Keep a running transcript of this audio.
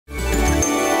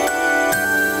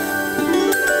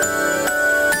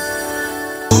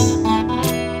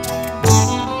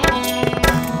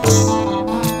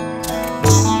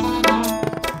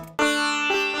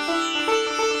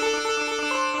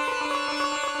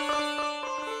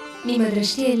ನಿಮ್ಮ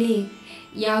ದೃಷ್ಟಿಯಲ್ಲಿ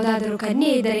ಯಾವುದಾದರೂ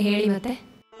ಕನ್ಯೆ ಇದ್ದರೆ ಹೇಳಿ. ಮತ್ತೆ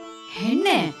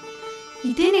ಹೆಣ್ಣೆ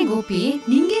ಇದೇನೆ ಗೋಪಿ,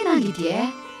 ನಿಂಗೇನಾಗಿದೆಯೇ?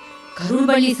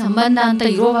 ಕರುಬಳ್ಳಿ ಸಂಬಂಧ ಅಂತ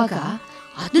ಇರೋವಾಗ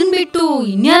ಅದನ್ ಬಿಟ್ಟು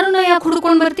ಇನ್ಯಾರನ್ನ ಯಾಕೆ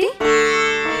ಹುಡ್ಕೊಂಡ್ ಬರ್ತಿ?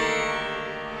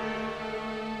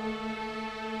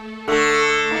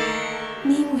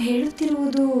 ನೀವು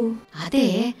ಹೇಳುತ್ತಿರುವುದು ಅದೇ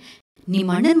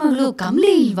ನಿಮ್ಮ ಅಣ್ಣನ ಮಗಳು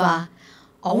ಕಮಲಿ ಇಲ್ವಾ,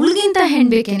 ಅವಳಿಗಿಂತ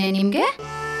ಹೆಣ್ಬೇಕೇನೆ ನಿಮ್ಗೆ?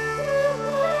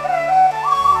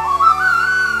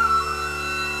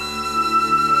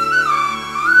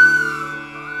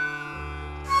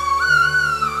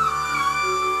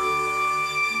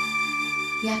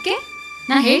 ಯಾಕೆ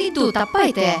ನಾ ಹೇಳಿದ್ದು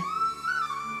ತಪ್ಪಾಯ್ತೆ?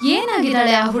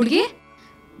 ಏನಾಗಿದ್ದಾಳೆ ಆ ಹುಡುಗಿ?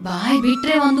 ಬಾಯ್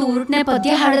ಬಿಟ್ರೆ ಒಂದು ಉರುಟ್ನೆ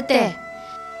ಪದ್ಯ ಹಾಡುತ್ತೆ.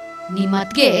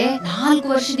 ನಿಮ್ಮತ್ಗೆ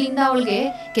 4 ವರ್ಷದಿಂದ ಅವಳಿಗೆ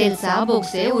ಕೆಲ್ಸ,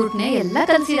 ಬೊಗ್ಸೆ, ಉರುಟ್ನೆ ಎಲ್ಲ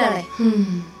ಕಲ್ಸಿದಾಳೆ.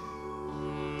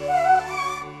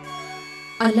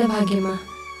 ಅಲ್ಲ ಭಾಗ್ಯಮ್ಮ,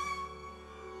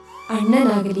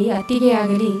 ಅಣ್ಣನಾಗಲಿ ಅತ್ತಿಗೆ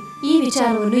ಆಗಲಿ ಈ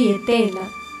ವಿಚಾರವನ್ನು ಎತ್ತೇ ಇಲ್ಲ.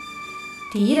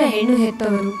 ತೀರ ಹೆಣ್ಣು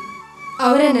ಹೆತ್ತವರು,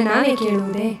 ಅವರನ್ನು ನಾವೇ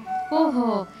ಕೇಳುವುದೇ? ಓಹೋ,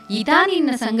 ಇದಾ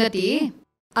ನಿನ್ನ ಸಂಗತಿ?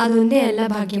 ಅದೊಂದೇ ಅಲ್ಲ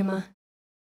ಭಾಗ್ಯಮ್ಮ,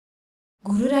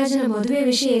 ಗುರುರಾಜನ ಮದುವೆ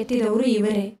ವಿಷಯ ಎತ್ತಿದವರು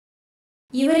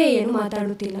ಇವರೇ ಏನು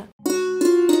ಮಾತಾಡುತ್ತಿಲ್ಲ.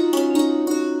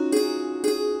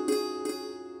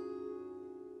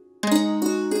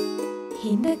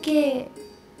 ಹಿಂದಕ್ಕೆ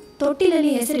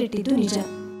ತೊಟ್ಟಿಲಲ್ಲಿ ಹೆಸರಿಟ್ಟಿದ್ದು ನಿಜ,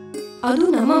 ಅದು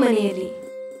ನಮ್ಮ ಮನೆಯಲ್ಲಿ.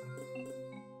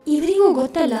 ಇವರಿಗೂ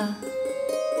ಗೊತ್ತಲ್ಲ.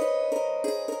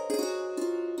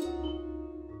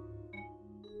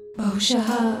 ಬಹುಶಃ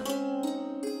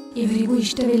ಇವರಿಗೂ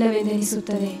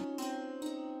ಇಷ್ಟವಿಲ್ಲವೆಂದೆನಿಸುತ್ತದೆ.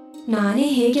 ನಾನೇ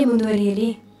ಹೇಗೆ ಮುಂದುವರಿಯಲಿ?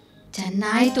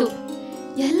 ಚೆನ್ನಾಯ್ತು,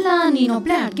 ಎಲ್ಲ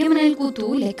ನೀನೊಬ್ಳೆ ಅಡ್ಗೆ ಮನೇಲಿ ಕೂತು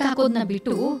ಲೆಕ್ಕ ಹಾಕೋದನ್ನ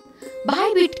ಬಿಟ್ಟು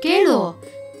ಬಾಯ್ ಬಿಟ್ಟು ಕೇಳು.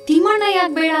 ತಿಮ್ಮಣ್ಣ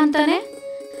ಯಾಕೆ ಬೇಡ ಅಂತಾನೆ?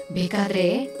 ಬೇಕಾದ್ರೆ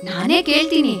ನಾನೇ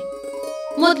ಕೇಳ್ತೀನಿ.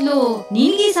 ಮೊದ್ಲು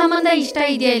ನಿನ್ಗೆ ಸಂಬಂಧ ಇಷ್ಟ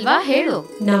ಇದೆಯಾ ಇಲ್ವಾ ಹೇಳು.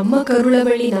 ನಮ್ಮ ಕರುಳ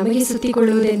ಬಳ್ಳಿ ನಮಗೆ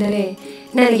ಸುತ್ತಿಕೊಳ್ಳುವುದೆಂದರೆ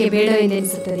ನನಗೆ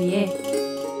ಬೇಡವೆಂದೆನಿಸುತ್ತದೆಯೇ?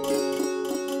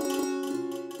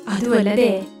 ಅದು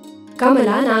ಅಲ್ಲದೆ ಕಮಲ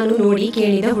ನಾನು ನೋಡಿ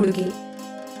ಕೇಳಿದ ಹುಡುಗಿ.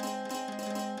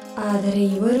 ಆದರೆ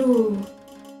ಇವರು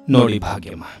ನೋಡಿ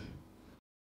ಭಾಗ್ಯಮ್ಮ,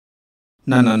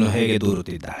 ನನ್ನನ್ನು ಹೇಗೆ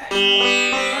ದೂರುತ್ತಿದ್ದಾಳೆ.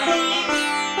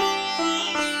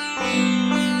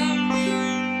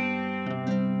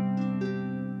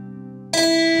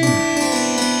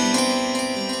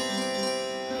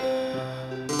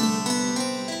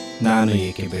 ನಾನು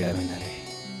ಏಕೆ ಬೇಡವೆನ್ನಲೆ?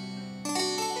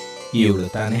 ಇವಳು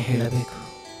ತಾನೇ ಹೇಳಬೇಕು.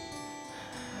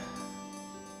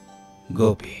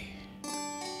 ಗೋಪಿ,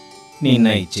 ನಿನ್ನ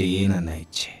ಇಚ್ಛೆಯೇ ನನ್ನ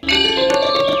ಇಚ್ಛೆ.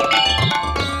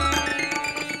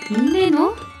 ಇನ್ನೇನು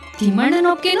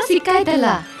ತಿಮ್ಮಣ್ಣನೊಕ್ಕೇನೋ ಸಿಕ್ಕಾಯ್ತಲ್ಲ.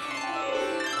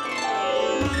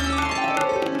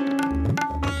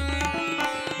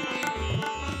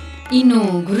 ಇನ್ನು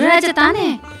ಗುರುರಾಜ ತಾನೆ,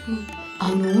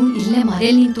 ಅವನು ಇಲ್ಲೇ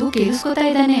ಮರೆಯಲ್ಲಿ ನಿಂತು ಕೇಳಿಸ್ಕೊತಾ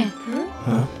ಇದ್ದಾನೆ.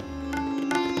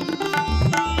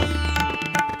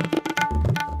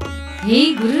 ಹೇ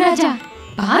ಗುರುರಾಜ,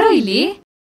 ಬಾರೋ ಇಲ್ಲಿ.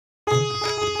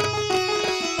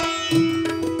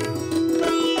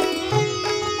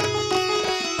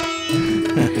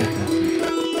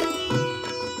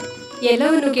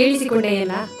 ಎಲ್ಲವನ್ನು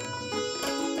ಕೇಳಿಸಿಕೊಂಡೆಯಲ್ಲ,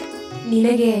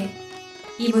 ನಿನಗೆ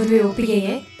ಈ ಮದುವೆ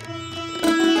ಒಪ್ಪಿಗೆಯೇ?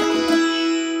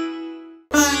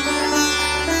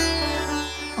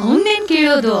 ಅವನ್ನೇನ್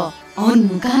ಕೇಳೋದು, ಅವನ್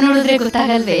ಮುಖ ನೋಡಿದ್ರೆ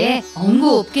ಗೊತ್ತಾಗಲ್ವೇ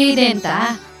ಅವನ್ಗೂ ಒಪ್ಪಿಗೆ ಇದೆ ಅಂತ.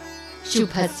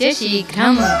 ಶುಭಸ್ಯ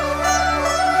ಶೀಘ್ರಂ.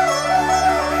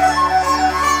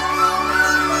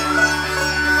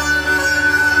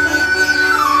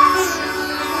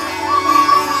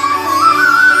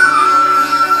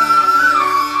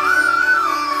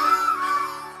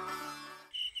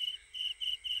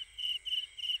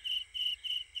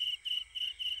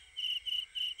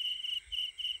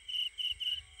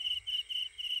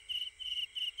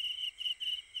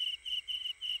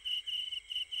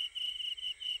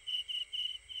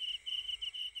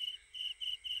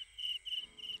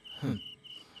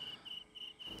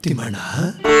 ತಿಮ್ಮಣ್ಣ,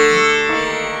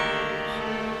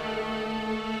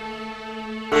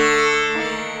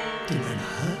 ತಿಮ್ಮಣ್ಣ,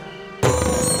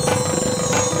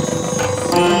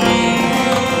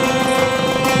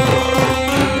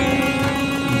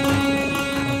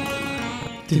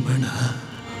 ತಿಮ್ಮಣ್ಣ.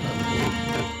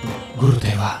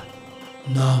 ಗುರುದೇವ,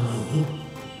 ನಾವು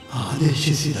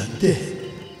ಆದೇಶಿಸಿದಂತೆ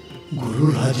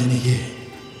ಗುರುರಾಜನಿಗೆ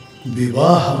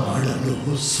ವಿವಾಹ ಮಾಡಲು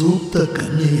ಸೂಕ್ತ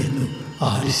ಕನ್ಯೆಯನ್ನು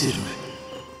ಆರಿಸಿರುವೆ.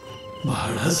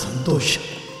 ಬಹಳ ಸಂತೋಷ.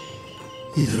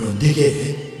 ಇದರೊಂದಿಗೆ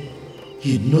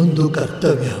ಇನ್ನೊಂದು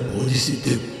ಕರ್ತವ್ಯ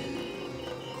ಬೋಧಿಸಿದ್ದೆವು,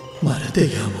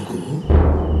 ಮರೆತೆಯ ಮಗು?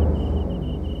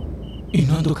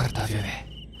 ಇನ್ನೊಂದು ಕರ್ತವ್ಯವೇ?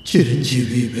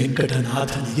 ಚಿರಂಜೀವಿ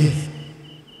ವೆಂಕಟನಾಥನಿಗೆ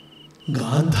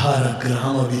ಗಾಂಧಾರ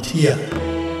ಗ್ರಾಮ ವಿಧಿಯ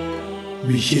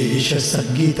ವಿಶೇಷ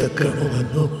ಸಂಗೀತ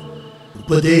ಕ್ರಮವನ್ನು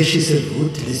ಉಪದೇಶಿಸಲು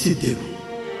ತಿಳಿಸಿದ್ದೆವು.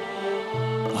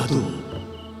 ಅದು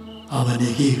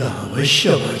ಅವನಿಗೀಗ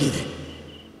ಅವಶ್ಯವಾಗಿದೆ.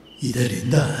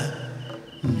 ಇದರಿಂದ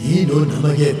ನೀನು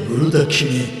ನಮಗೆ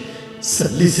ಗುರುದಕ್ಷಿಣೆ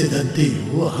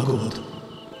ಸಲ್ಲಿಸಿದಂತೆಯೂ ಆಗುವುದು.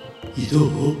 ಇದು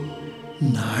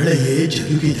ನಾಳೆಯೇ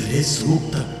ಜರುಗಿದರೆ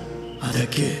ಸೂಕ್ತ.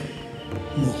 ಅದಕ್ಕೆ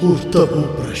ಮುಹೂರ್ತವು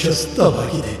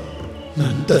ಪ್ರಶಸ್ತವಾಗಿದೆ.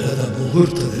 ನಂತರದ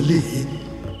ಮುಹೂರ್ತದಲ್ಲಿ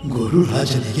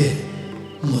ಗುರುರಾಜನಿಗೆ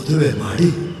ಮದುವೆ ಮಾಡಿ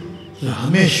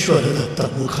ರಾಮೇಶ್ವರದತ್ತ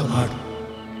ಮುಖ ಮಾಡು.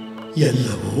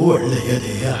 ಎಲ್ಲವೂ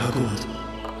ಒಳ್ಳೆಯದೇ ಆಗುವುದು.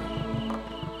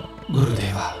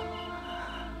 ಗುರುದೇವ,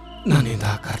 ನನ್ನಿಂದ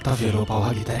ಕರ್ತವ್ಯ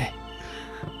ಲೋಪವಾಗಿದ್ದರೆ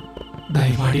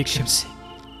ದಯಮಾಡಿ ಕ್ಷಮಿಸಿ.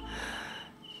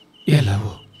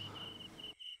 ಎಲ್ಲವೂ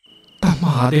ತಮ್ಮ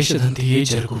ಆದೇಶದಂತೆಯೇ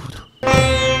ಜರುಗುವುದು.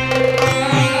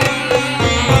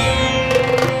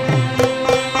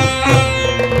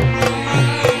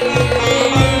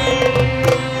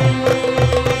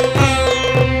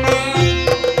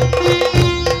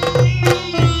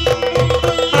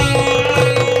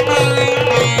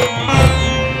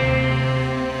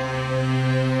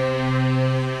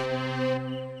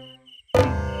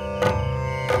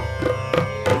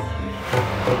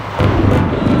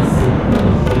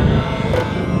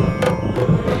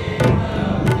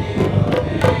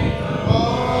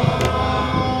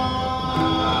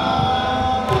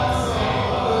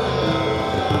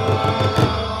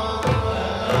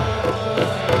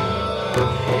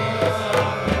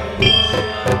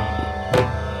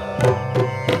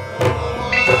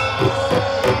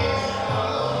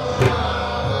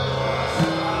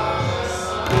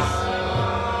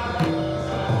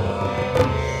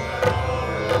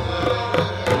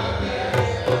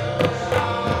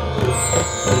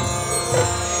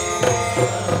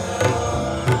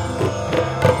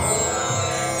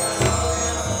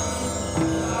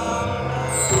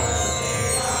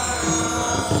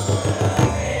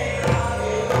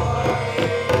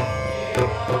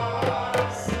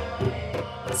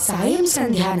 ಸಾಯಂ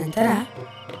ಸಂಧ್ಯಾ ನಂತರ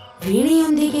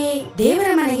ವೀಣೆಯೊಂದಿಗೆ ದೇವರ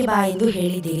ಮನೆಗೆ ಬಾ ಎಂದು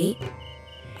ಹೇಳಿದ್ದೀರಿ.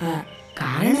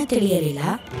 ಕಾರಣ ತಿಳಿಯಲಿಲ್ಲ.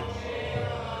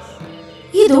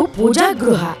 ಇದು ಪೂಜಾ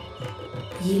ಗೃಹ.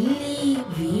 ಇಲ್ಲಿ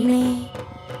ವೀಣೆ.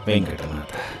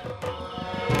 ವೆಂಕಟನಾಥ,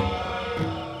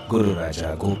 ಗುರುರಾಜ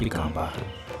ಗೋಪಿಕಾಂಬ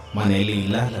ಮನೆಯಲ್ಲಿ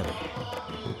ಇಲ್ಲ ಅಲ್ಲವೇ?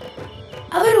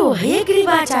 ಅವರು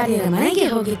ಹಯಗ್ರೀವಾಚಾರ್ಯರ ಮನೆಗೆ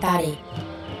ಹೋಗಿದ್ದಾರೆ.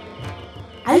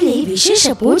 ಅಲ್ಲಿ ವಿಶೇಷ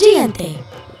ಪೂಜೆಯಂತೆ.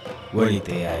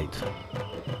 ಒಳಿತೇ ಆಯಿತು.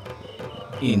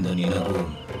 ಇಂದು ನಿನಗೂ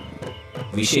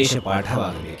ವಿಶೇಷ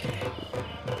ಪಾಠವಾಗಬೇಕಿದೆ.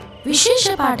 ವಿಶೇಷ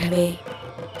ಪಾಠವೇ?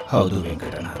 ಹೌದು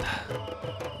ವೆಂಕಟನಾಥ.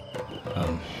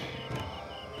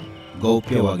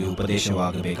 ಗೌಪ್ಯವಾಗಿ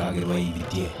ಉಪದೇಶವಾಗಬೇಕಾಗಿರುವ ಈ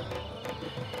ವಿದ್ಯೆ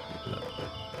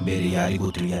ಬೇರೆ ಯಾರಿಗೂ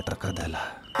ತಿಳಿಯತಕ್ಕದ್ದಲ್ಲ.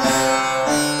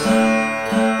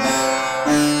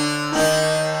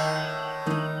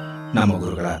 ನಮ್ಮ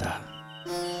ಗುರುಗಳಾದ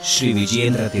ಶ್ರೀ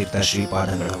ವಿಜಯೇಂದ್ರ ತೀರ್ಥ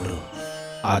ಶ್ರೀಪಾದಂಗಳವರು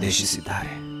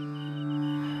ಆದೇಶಿಸಿದ್ದಾರೆ.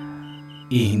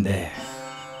 ಈ ಹಿಂದೆ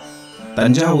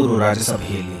ತಂಜಾವೂರು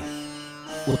ರಾಜಸಭೆಯಲ್ಲಿ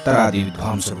ಉತ್ತರಾದಿ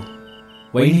ವಿದ್ವಾಂಸರು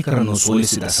ವೈಣಿಕರನ್ನು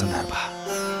ಸೋಲಿಸಿದ ಸಂದರ್ಭ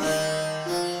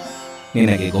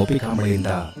ನಿನಗೆ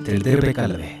ಗೋಪಿಕಾಂಬಳೆಯಿಂದ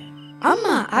ತಿಳಿದಿರಬೇಕಲ್ಲವೇ? ಅಮ್ಮ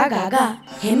ಆಗಾಗ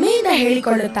ಹೆಮ್ಮೆಯಿಂದ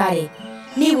ಹೇಳಿಕೊಳ್ಳುತ್ತಾರೆ,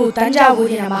 ನೀವು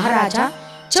ತಂಜಾವೂರಿನ ಮಹಾರಾಜ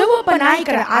ಚೌವಪ್ಪ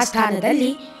ನಾಯಕರ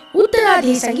ಆಸ್ಥಾನದಲ್ಲಿ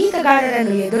ಉತ್ತರಾದಿ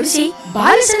ಸಂಗೀತಗಾರರನ್ನು ಎದುರಿಸಿ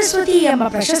ಬಾಲ ಸರಸ್ವತಿ ಎಂಬ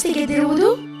ಪ್ರಶಸ್ತಿ ಗೆದ್ದಿರುವುದು,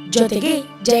 ಜೊತೆಗೆ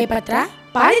ಜಯಪತ್ರ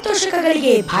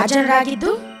ಪಾರಿತೋಷಕಗಳಿಗೆ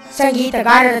ಭಾಜನರಾಗಿದ್ದು,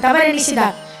 ಸಂಗೀತಗಾರರ ತವರೆನಿಸಿದ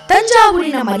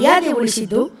ತಂಜಾವೂರಿನ ಮರ್ಯಾದೆ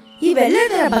ಉಳಿಸಿದ್ದು,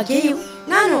 ಇವೆಲ್ಲದರ ಬಗ್ಗೆಯೂ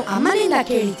ನಾನು ಅಮ್ಮನಿಂದ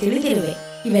ಕೇಳಿ ತಿಳಿದಿರುವೆ.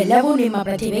 ಇವೆಲ್ಲವೂ ನಿಮ್ಮ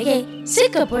ಪ್ರತಿಭೆಗೆ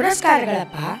ಸಿಕ್ಕ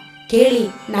ಪುರಸ್ಕಾರಗಳಪ್ಪ. ಕೇಳಿ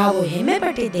ನಾವು ಹೆಮ್ಮೆ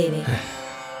ಪಟ್ಟಿದ್ದೇವೆ.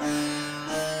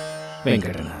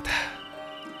 ವೆಂಕಟನಾಥ,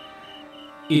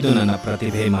 ಇದು ನನ್ನ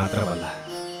ಪ್ರತಿಭೆ ಮಾತ್ರವಲ್ಲ,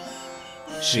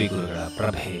 ಶ್ರೀ ಗುರುಗಳ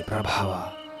ಪ್ರಭೆ, ಪ್ರಭಾವ,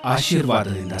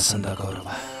 ಆಶೀರ್ವಾದದಿಂದ ಸಂದ ಗೌರವ.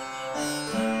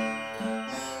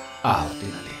 ಆ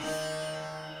ಹೊತ್ತಿನಲ್ಲಿ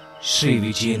ಶ್ರೀ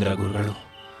ವಿಜಯೇಂದ್ರ ಗುರುಗಳು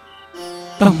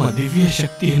ತಮ್ಮ ದಿವ್ಯ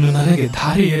ಶಕ್ತಿಯನ್ನು ನನಗೆ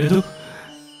ಧಾರೆ ಎರೆದು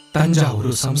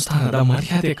ತಂಜಾವೂರು ಸಂಸ್ಥಾನದ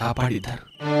ಮರ್ಯಾದೆ ಕಾಪಾಡಿದ್ದರು.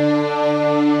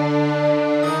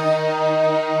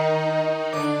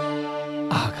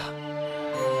 ಆಗ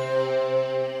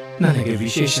ನನಗೆ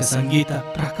ವಿಶೇಷ ಸಂಗೀತ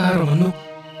ಪ್ರಕಾರವನ್ನು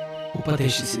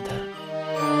ಉಪದೇಶಿಸಿದರು.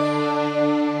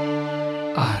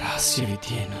 ಆ ರಹಸ್ಯ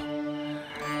ವಿದ್ಯೆಯನ್ನು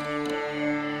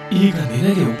ಈಗ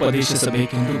ನಿನಗೆ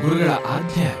ಉಪದೇಶಿಸಬೇಕೆಂದು ಗುರುಗಳ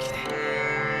ಆಜ್ಞೆ ಆಗಿದೆ.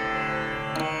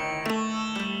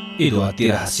 ಇದು ಅತಿ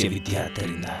ರಹಸ್ಯ ವಿದ್ಯೆ.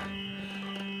 ಆದ್ದರಿಂದ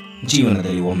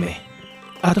ಜೀವನದಲ್ಲಿ ಒಮ್ಮೆ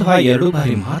ಅಥವಾ 2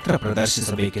 ಬಾರಿ ಮಾತ್ರ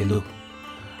ಪ್ರದರ್ಶಿಸಬೇಕೆಂದು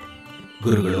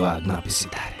ಗುರುಗಳು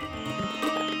ಆಜ್ಞಾಪಿಸಿದ್ದಾರೆ.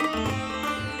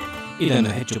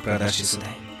 ಇದನ್ನು ಹೆಚ್ಚು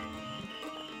ಪ್ರದರ್ಶಿಸದೆ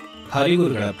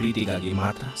ಹರಿಗುರುಗಳ ಪ್ರೀತಿಗಾಗಿ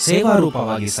ಮಾತ್ರ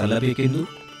ಸೇವಾರೂಪವಾಗಿ ಸಲ್ಲಬೇಕೆಂದು,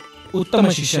 ಉತ್ತಮ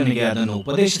ಶಿಷ್ಯನಿಗೆ ಅದನ್ನು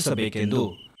ಉಪದೇಶಿಸಬೇಕೆಂದು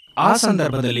ಆ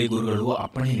ಸಂದರ್ಭದಲ್ಲಿ ಗುರುಗಳು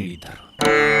ಅಪ್ಪಣೆ ನೀಡಿದ್ದರು.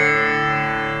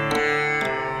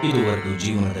 ಇದುವರೆಗೂ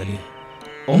ಜೀವನದಲ್ಲಿ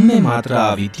ಒಮ್ಮೆ ಮಾತ್ರ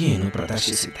ಆ ವಿದ್ಯೆಯನ್ನು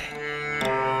ಪ್ರದರ್ಶಿಸಿದ್ದೆ.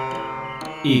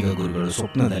 ಈಗ ಗುರುಗಳು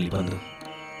ಸ್ವಪ್ನದಲ್ಲಿ ಬಂದು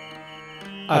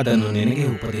ಅದನ್ನು ನಿನಗೆ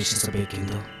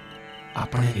ಉಪದೇಶಿಸಬೇಕೆಂದು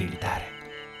ಅಪ್ಪಣೆ ನೀಡಿದ್ದಾರೆ.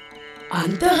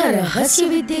 ಅಂತಹ ರಹಸ್ಯ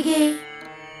ವಿದ್ಯೆಗೆ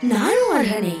ನಾನು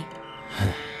ಅರ್ಹನೇ?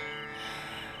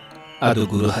 ಅದು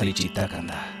ಗುರುಹರಿ ಚಿತ್ತ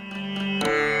ಕಂದ.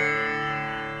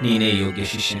 ನೀನೇ ಯೋಗ್ಯ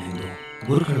ಶಿಷ್ಯನೆಂದು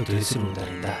ಗುರುಗಳು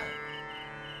ತಿಳಿಸಿರುವುದರಿಂದ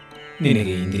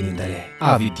ನಿನಗೆ ಇಂದಿನಿಂದಲೇ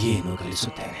ಆ ವಿದ್ಯೆಯನ್ನು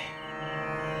ಕಲಿಸುತ್ತೇನೆ.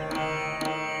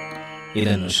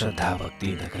 ಇದನ್ನು ಶ್ರದ್ಧಾ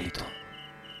ಭಕ್ತಿಯಿಂದ ಕಲಿತು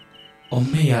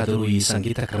ಒಮ್ಮೆಯಾದರೂ ಈ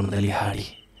ಸಂಗೀತ ಕ್ರಮದಲ್ಲಿ ಹಾಡಿ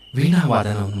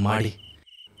ವೀಣಾವಾದನವನ್ನು ಮಾಡಿ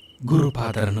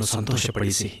ಗುರುಪಾದರನ್ನು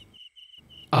ಸಂತೋಷಪಡಿಸಿ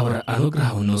ಅವರ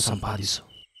ಅನುಗ್ರಹವನ್ನು ಸಂಪಾದಿಸು.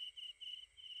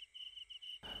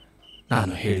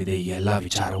 ನಾನು ಹೇಳಿದ ಈ ಎಲ್ಲ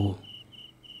ವಿಚಾರವೂ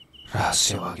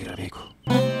ರಹಸ್ಯವಾಗಿರಬೇಕು.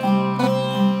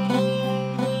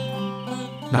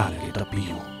 ನನಗೆ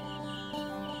ತಪ್ಪಿಯೂ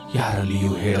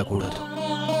ಯಾರಲ್ಲಿಯೂ ಹೇಳಕೂಡದು.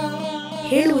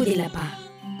 ಹೇಳುವುದಿಲ್ಲಪ್ಪ,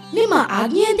 ನಿಮ್ಮ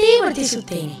ಆಜ್ಞೆಯಂತೆಯೇ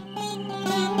ವರ್ತಿಸುತ್ತೇನೆ.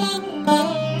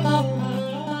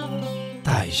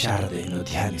 ತಾಯಿ ಶಾರದೆಯನ್ನು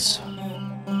ಧ್ಯಾನಿಸು.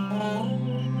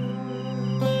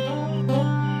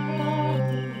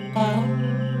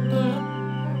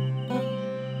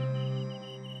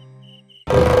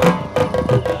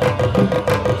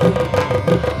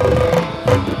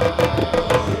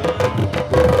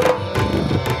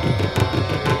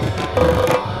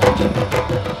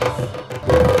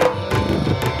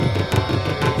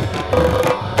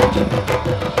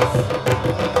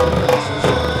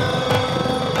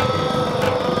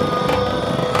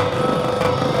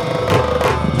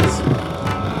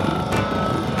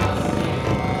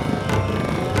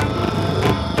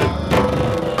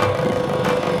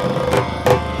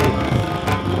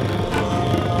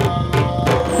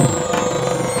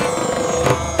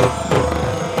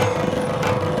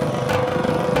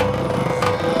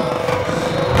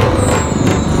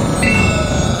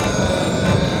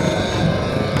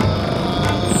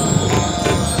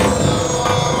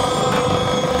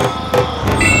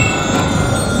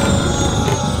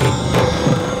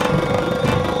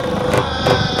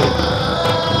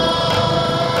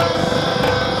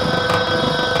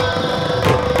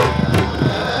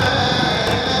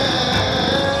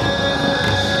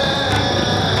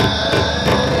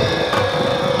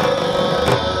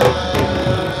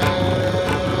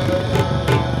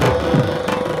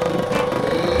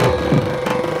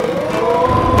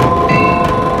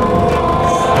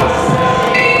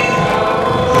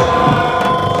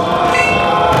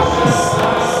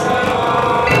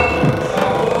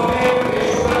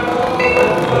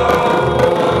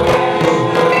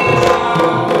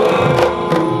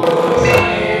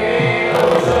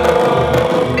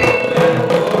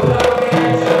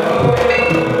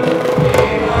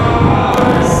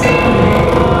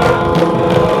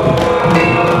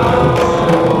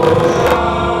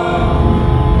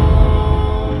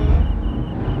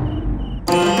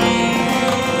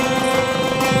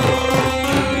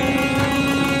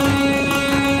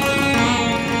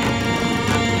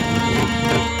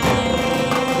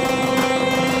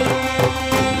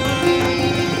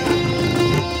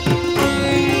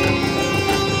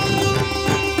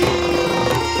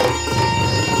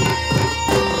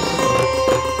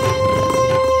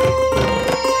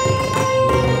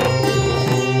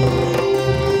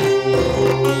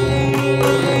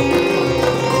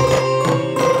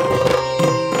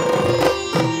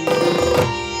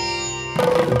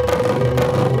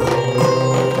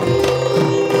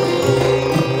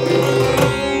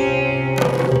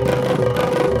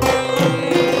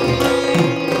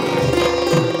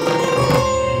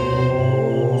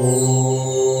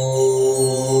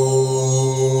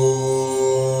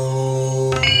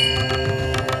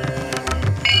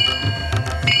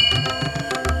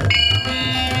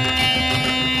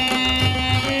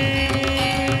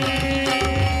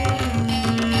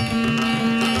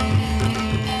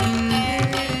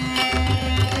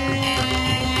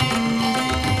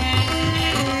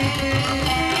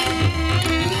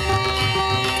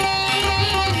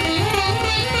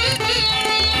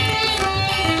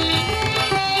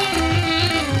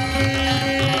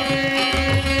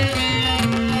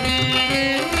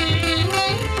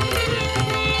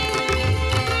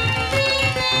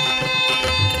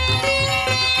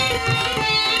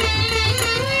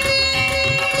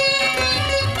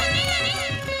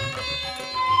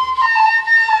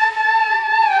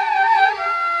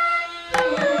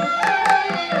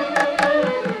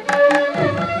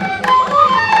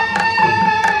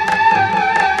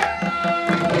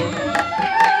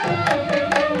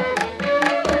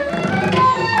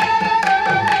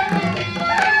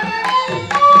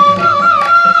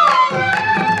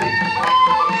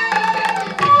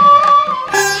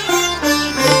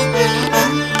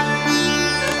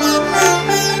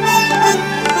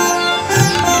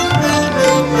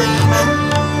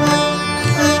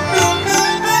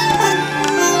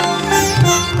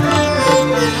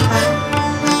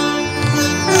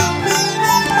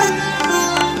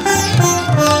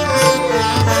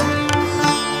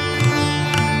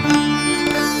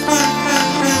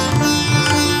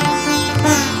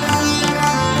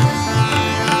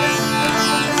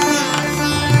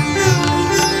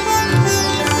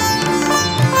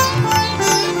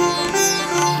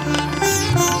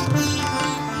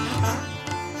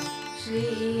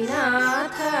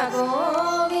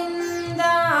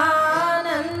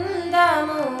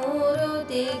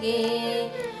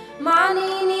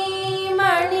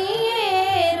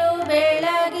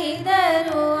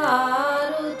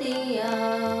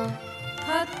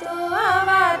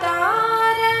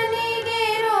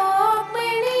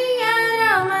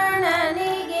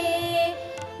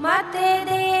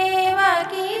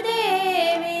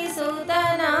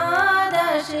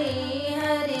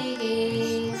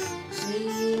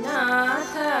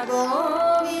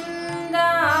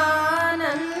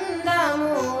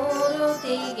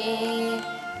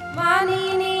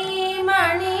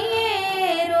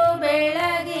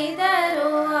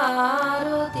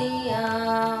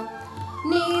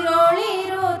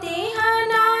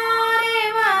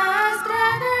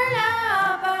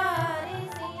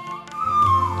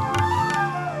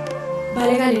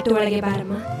 ಕೈಗಾಲಿಟ್ಟು ಒಳಗೆ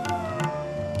ಬಾರಮ್ಮ.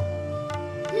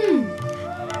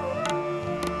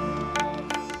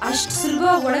 ಅಷ್ಟು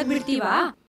ಸುಲಭವಾಗಿ ಒಳಗ್ ಬಿಡ್ತೀವಾ?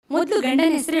 ಮೊದ್ಲು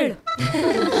ಗಂಡನ ಹೆಸರು ಹೇಳು.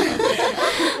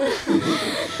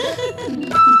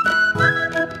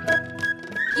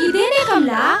 ಇದೇನೇ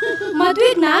ಕಮಲಾ,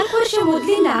 ಮದ್ವೆಗ್ 4 ವರ್ಷ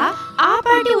ಮೊದ್ಲಿಂದ ಆ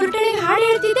ಪಾರ್ಟಿ ಹೊರಟಣೆಗೆ ಹಾಡು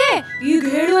ಹೇಳ್ತಿದ್ದೆ, ಈಗ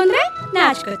ಹೇಳು ಅಂದ್ರೆ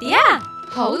ನಾಚ್ಕೋತೀಯಾ?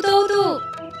 ಹೌದೌದು,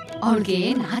 ಅವಳಿಗೆ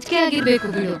ನಾಚಿಕೆ ಆಗಿರ್ಬೇಕು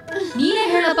ಬಿಡು. ನೀನೇ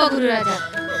ಹೇಳಪ್ಪ ಗುರುರಾಜ.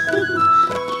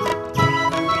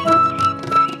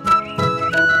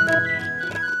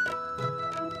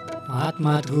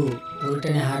 ಮಾತ್ಮಾತ್ಗೂ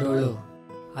ಉರುಟಣೆ ಹಾಡೋಳು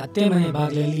ಅತ್ತೆ ಮನೆ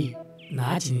ಬಾಗಿಲಲ್ಲಿ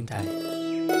ನಾಚಿ ನಿಂತಾಳೆ.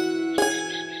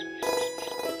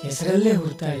 ಹೆಸರಲ್ಲೇ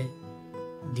ಹುಡ್ತಾಳೆ,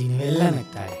 ದಿನವೆಲ್ಲ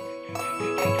ಮೆತ್ತಾಳೆ.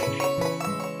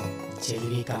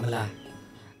 ಚೆಲ್ವಿ ಕಮಲ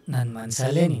ನನ್ನ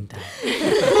ಮನಸ್ಸಲ್ಲೇ ನಿಂತಾಳೆ.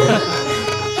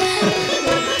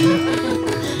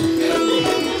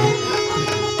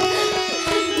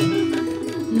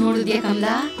 ನೋಡಿದ್ಯಾ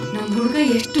ಕಮಲಾ, ನಮ್ ಹುಡುಗ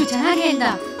ಎಷ್ಟು ಚೆನ್ನಾಗಿ ಅಂದ.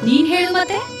 ನೀನ್ ಹೇಳು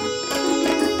ಮತ್ತೆ.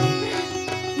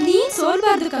 ನೀನ್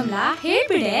ಸೋಲ್ಬಾರ್ದು ಕಮಲಾ,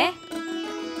 ಹೇಳ್ಬಿಡೆ.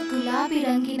 ಗುಲಾಬಿ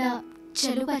ರಂಗಿನ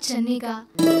ಚಲುವ ಚೆನ್ನಿಗ,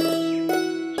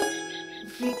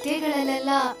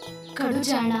 ವಿದ್ಯೆಗಳಲ್ಲೆಲ್ಲ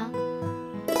ಕಡುಜಾಣ,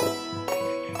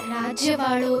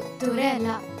 ರಾಜ್ಯವಾಳು ದೊರೆ ಅಲ್ಲ,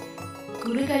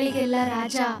 ಗುರುಗಳಿಗೆಲ್ಲ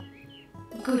ರಾಜ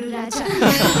ಗುರುರಾಜ.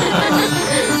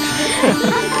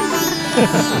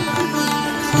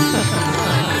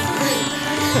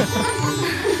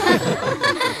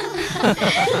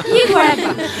 ಈಗ